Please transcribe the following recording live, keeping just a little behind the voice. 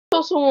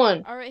kill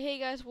someone. Alright, hey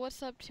guys,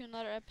 what's up to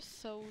another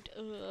episode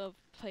of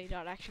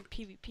Play.Action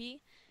PvP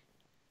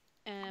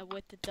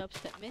with the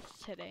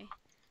DubstepMyth today.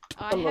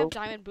 I Hello. have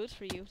diamond boots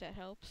for you if that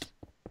helps.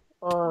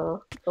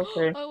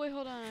 Okay. Oh wait,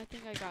 hold on, I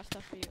think I got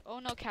stuff for you. Oh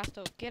no,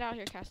 Casto, get out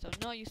here, Casto.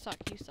 No, you suck,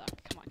 you suck.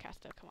 Come on,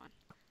 Casto, come on.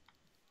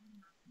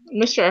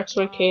 Mr.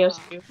 XYK has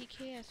you. He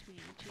KS'd me,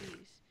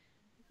 jeez.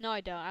 No, I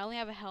don't. I only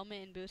have a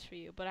helmet and boots for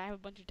you, but I have a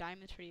bunch of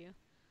diamonds for you.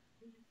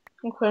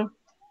 Okay.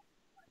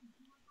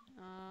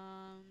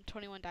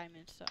 21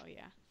 diamonds, so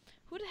yeah.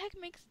 Who the heck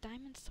makes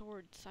diamond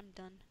swords? I'm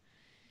done.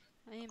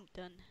 I am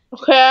done.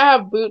 Okay, I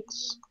have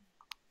boots.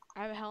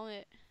 I have a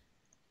helmet.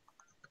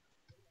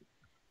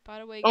 By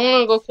the way, I'm guys,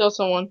 gonna go kill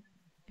someone.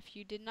 if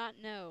you did not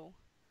know,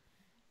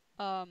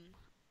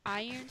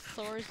 iron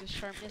swords with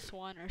sharpness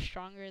 1 are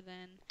stronger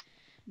than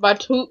By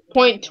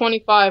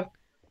 2.25.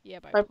 Yeah,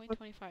 by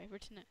 0.25.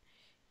 Written it.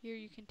 Here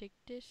you can take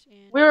this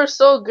and We were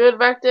so good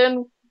back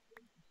then.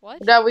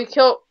 what? That we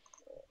killed.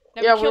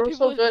 That Yeah, we killed were people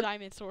so with good.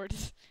 diamond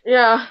swords.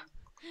 Yeah.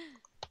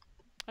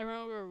 I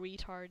remember we were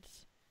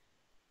retards.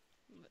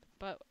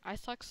 But I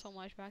sucked so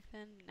much back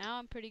then. Now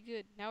I'm pretty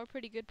good. Now we're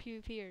pretty good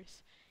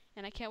PvPers.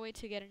 And I can't wait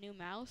to get a new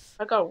mouse.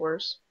 I got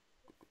worse.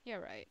 Yeah,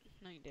 right.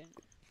 No, you didn't.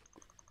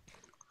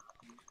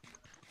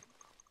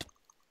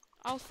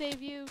 I'll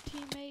save you,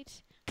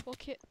 teammate. Well,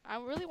 I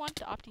really want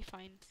the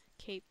Optifine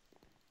cape.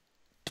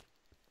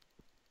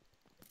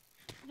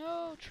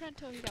 No,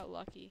 Trento, he got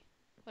lucky.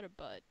 What a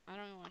butt. I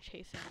don't even want to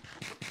chase him.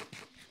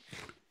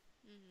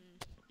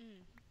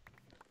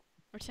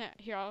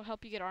 Here, I'll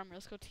help you get armor.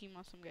 Let's go team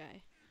on some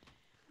guy.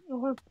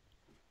 Oh,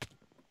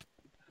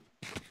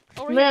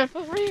 right Man.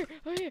 here! Oh, right here!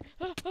 Right here!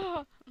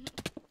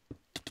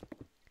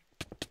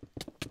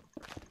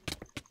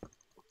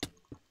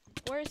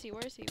 Where is he?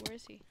 Where is he? Where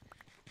is he?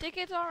 Take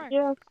his armor!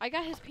 Yeah. I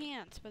got his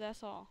pants, but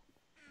that's all.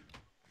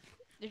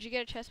 Did you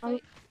get a chest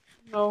plate?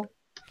 No.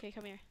 Okay,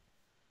 come here.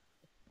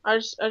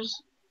 I'm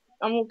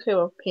okay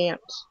with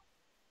pants.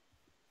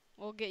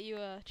 We'll get you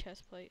a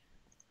chest plate.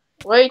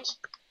 Wait.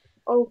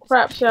 Oh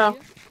crap! Yeah.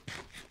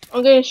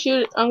 I'm getting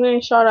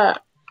shot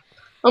at.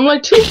 I'm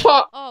like too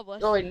far. Oh,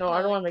 bless. Oh wait, no,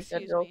 I don't want to make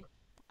that excuse joke. me.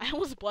 I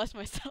almost blessed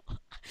myself.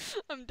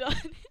 I'm done.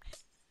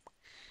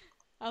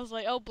 I was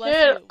like, oh, bless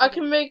Dude, you. I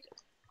can make.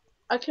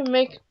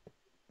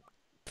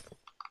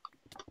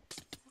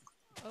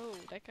 Oh,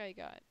 that guy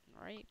got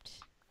raped.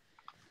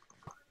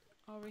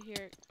 Over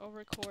here,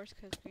 over course,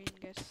 cause green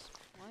gets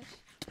what?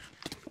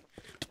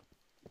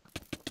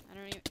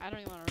 I don't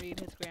even want to read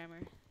his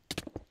grammar.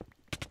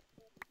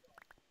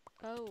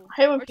 Oh. I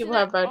hate when people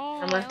have bad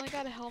I grammar. only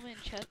got a helmet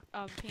and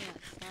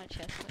pants, not a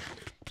chest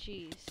plate.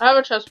 Jeez. I have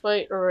a chest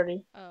plate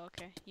already. Oh,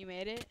 okay. You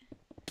made it?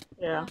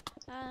 Yeah.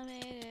 I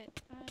made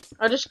it.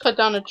 I just cut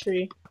down a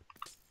tree.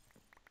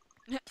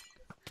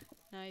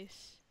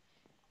 Nice.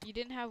 You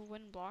didn't have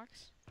wooden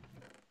blocks?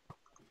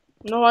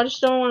 No, I just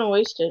don't want to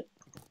waste it.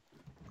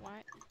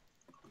 Why?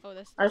 Oh,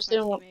 that's I my just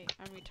didn't want. teammate.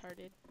 I'm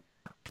retarded.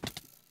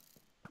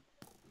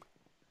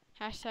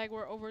 Hashtag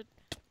we're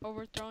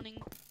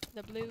overthrowing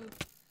the blue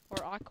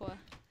or aqua.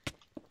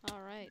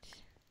 Alright.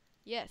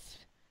 Yes.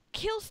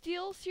 Kill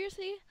steal?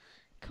 Seriously?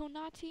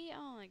 Konati?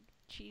 Oh my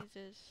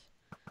Jesus.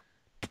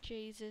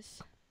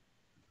 Jesus.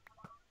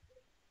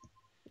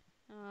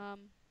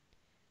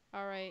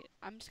 Alright.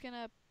 I'm just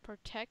gonna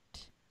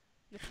protect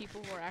the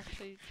people who are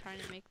actually trying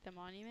to make the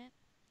monument.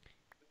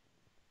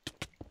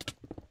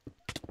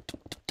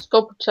 Let's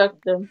go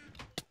protect them.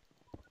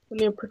 We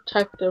need to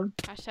protect them.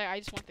 Hashtag I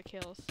just want the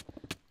kills.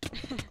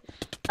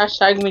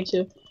 Hashtag me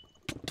too.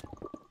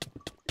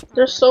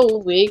 They're so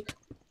weak.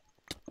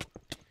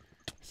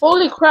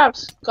 Holy crap,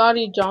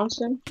 Scotty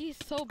Johnson. He's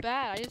so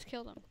bad. I just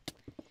killed him.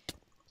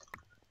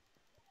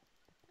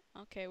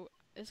 Okay,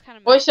 it's kind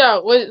of. Wait,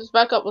 out. Wait, let's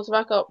back up. Let's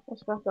back up.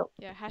 Let's back up.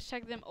 Yeah,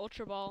 hashtag them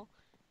Ultra Ball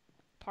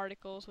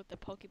particles with the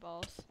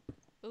Pokeballs.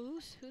 Ooh,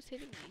 who's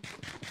hitting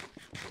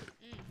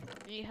me?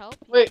 Need help?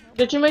 Wait,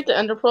 did you make the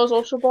Ender Pearls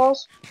Ultra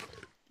Balls?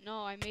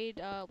 No, I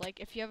made like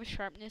if you have a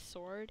sharpness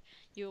sword,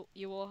 you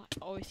will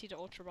always see the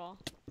Ultra Ball.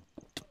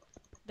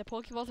 The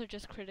Pokeballs are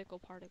just critical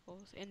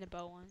particles in the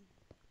bow one.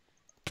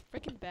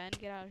 Freaking Ben,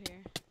 get out of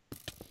here.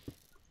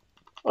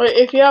 Wait,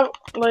 if you have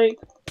like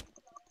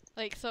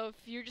so if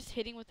you're just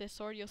hitting with this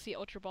sword, you'll see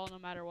Ultra Ball no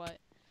matter what.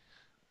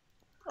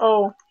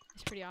 Oh.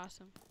 It's pretty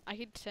awesome. I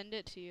could send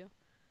it to you.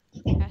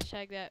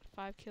 Hashtag that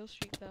 5 kill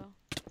streak though.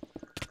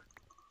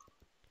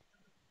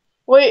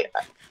 Wait,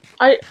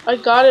 I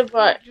got it,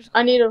 but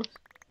I need a.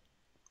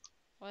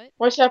 What?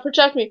 Wait, that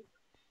protect me.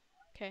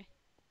 Okay.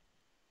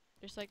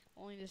 There's like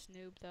only this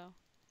noob though.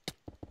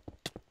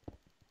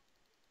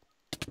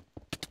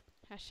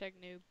 Hashtag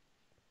noob.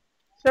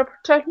 That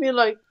protect me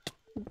like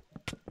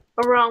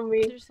around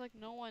me. There's like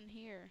no one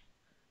here.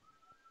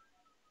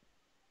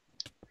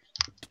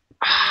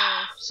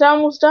 Sam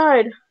almost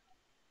died.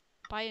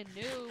 By a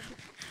noob.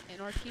 And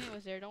our teammate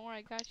was there. Don't worry,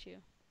 I got you.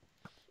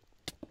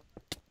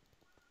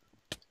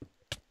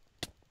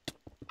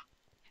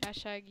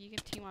 Hashtag you can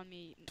team on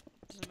me.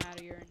 Doesn't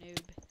matter, you're a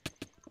noob.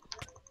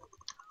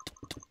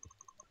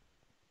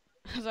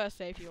 I was gonna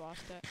say if you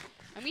lost that.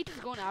 I mean,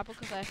 just go on apple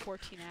because I have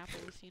 14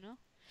 apples, you know?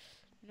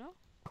 You know?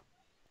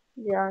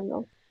 Yeah, I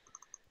know.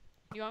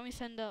 You want me to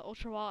send the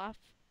ultra wall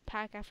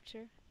pack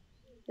after?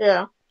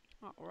 Yeah.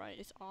 Alright,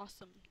 it's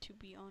awesome, to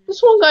be honest.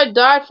 This one guy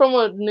died from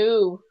a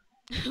noob.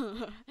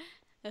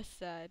 That's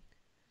sad.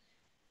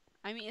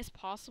 I mean, it's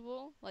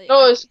possible. Like,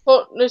 No, it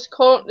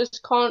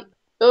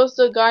was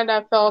the guy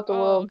that fell out the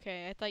world.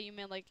 Okay. I thought you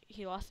meant like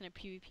he lost in a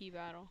PvP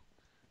battle.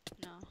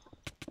 No.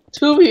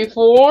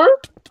 2v4?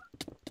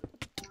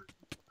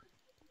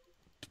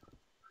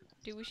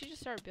 Dude, we should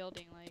just start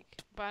building, like,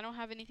 but I don't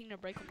have anything to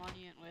break a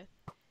monument with.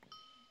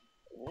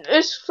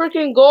 It's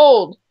freaking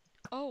gold.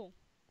 Oh.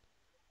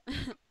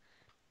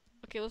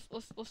 Okay, let's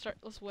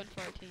win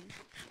for our team.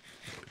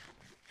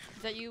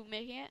 Is that you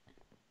making it?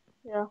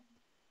 Yeah.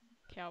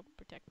 Okay, I'll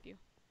protect you.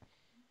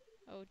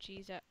 Oh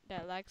jeez,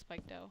 that lag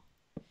spike though.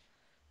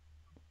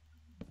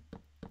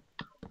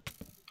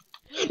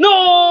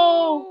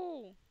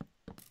 No!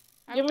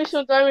 I Give me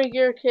some diamond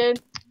gear,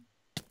 kid.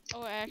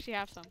 Oh, I actually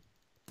have some.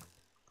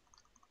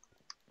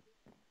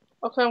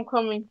 Okay, I'm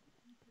coming.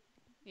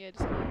 Yeah,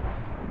 just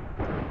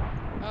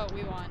come. Oh,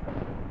 we won.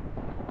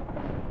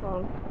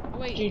 Oh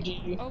wait.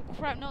 GG. Oh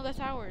crap! No, that's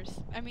ours.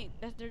 I mean,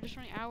 they're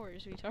destroying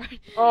ours, retard.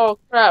 Oh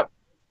crap.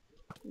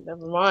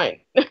 Never mind.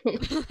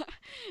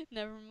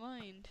 Never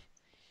mind.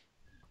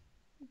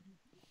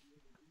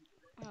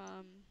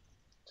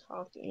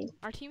 Talking.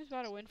 Our team's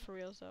about to win for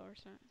reals though, or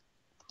something.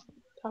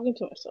 Talking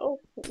to myself.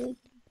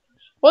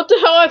 What the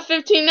hell? I have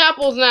 15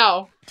 apples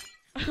now.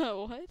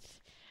 What?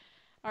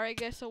 Alright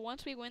guys, so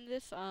once we win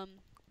this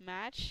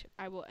match,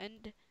 I will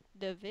end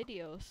the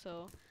video.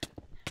 So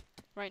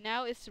right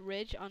now it's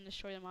Ridge on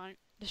destroy the monument.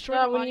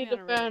 Yeah, we need to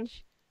defend.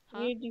 Huh?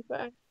 We need to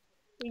defend.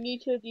 We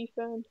need to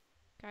defend.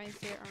 Guys,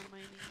 there are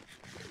mining.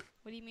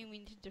 What do you mean we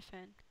need to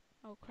defend?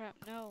 Oh crap,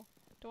 no.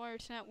 Don't worry,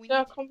 it's not.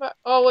 Come back.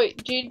 Oh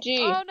wait, GG.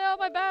 Oh no,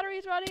 my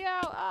battery's running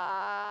out.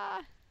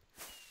 Ah.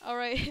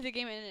 Alright, the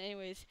game ended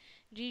anyways.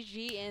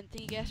 GG, and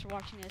thank you guys for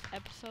watching this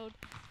episode.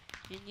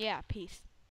 And yeah, peace.